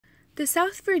The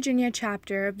South Virginia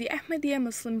chapter of the Ahmadiyya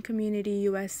Muslim Community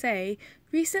USA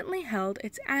recently held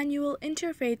its annual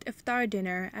Interfaith Iftar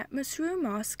dinner at Masroor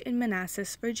Mosque in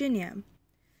Manassas, Virginia.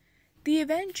 The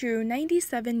event drew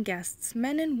 97 guests,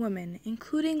 men and women,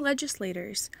 including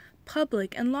legislators,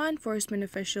 public and law enforcement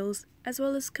officials, as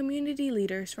well as community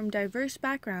leaders from diverse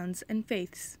backgrounds and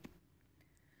faiths.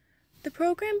 The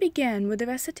program began with a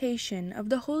recitation of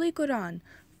the Holy Quran,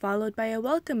 followed by a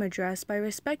welcome address by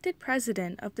respected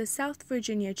President of the South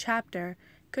Virginia chapter,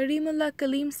 Karimullah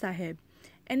Kaleem Sahib,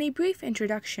 and a brief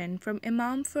introduction from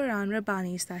Imam Farhan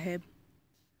Rabbani Sahib.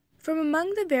 From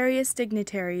among the various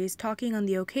dignitaries talking on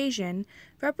the occasion,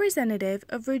 Representative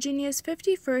of Virginia's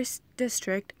 51st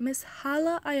District, Ms.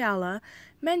 Hala Ayala,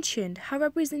 mentioned how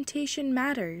representation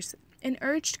matters and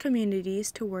urged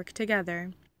communities to work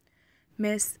together.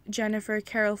 Ms. Jennifer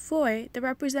Carroll Foy, the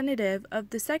representative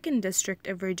of the 2nd District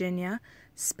of Virginia,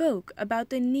 spoke about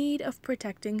the need of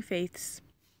protecting faiths.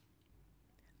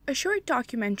 A short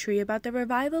documentary about the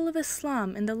revival of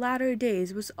Islam in the latter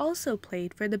days was also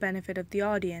played for the benefit of the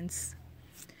audience.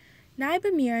 Naib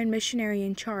Amir and missionary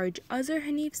in charge Azhar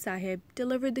Hanif Sahib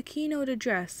delivered the keynote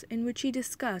address in which he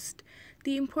discussed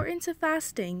the importance of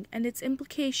fasting and its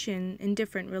implication in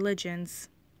different religions.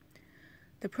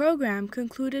 The program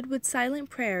concluded with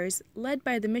silent prayers led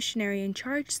by the missionary in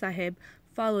charge Sahib,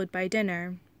 followed by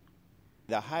dinner.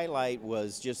 The highlight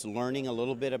was just learning a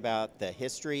little bit about the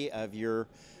history of your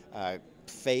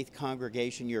faith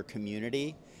congregation, your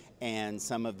community, and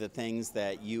some of the things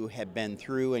that you have been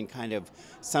through and kind of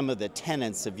some of the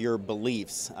tenets of your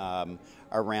beliefs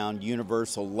around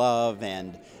universal love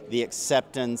and the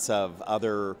acceptance of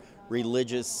other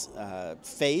religious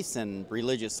faiths and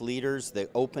religious leaders, the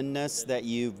openness that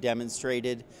you've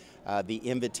demonstrated, the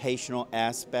invitational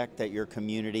aspect that your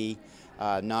community,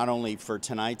 not only for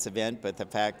tonight's event, but the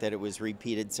fact that it was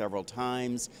repeated several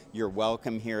times. You're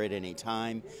welcome here at any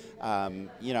time.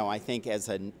 You know, I think as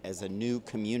a new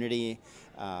community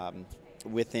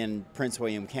within Prince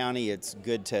William County, it's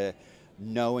good to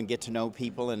know and get to know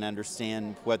people and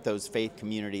understand what those faith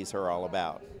communities are all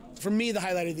about. For me, the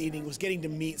highlight of the evening was getting to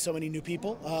meet so many new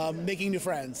people, making new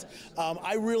friends.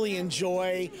 I really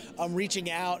enjoy reaching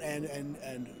out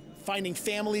and finding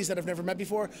families that I've never met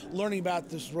before, learning about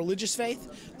this religious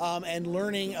faith, and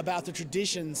learning about the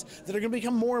traditions that are going to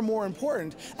become more and more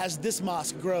important as this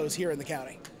mosque grows here in the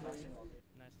county.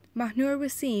 Mahnur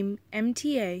Wasim,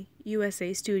 MTA,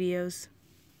 USA Studios.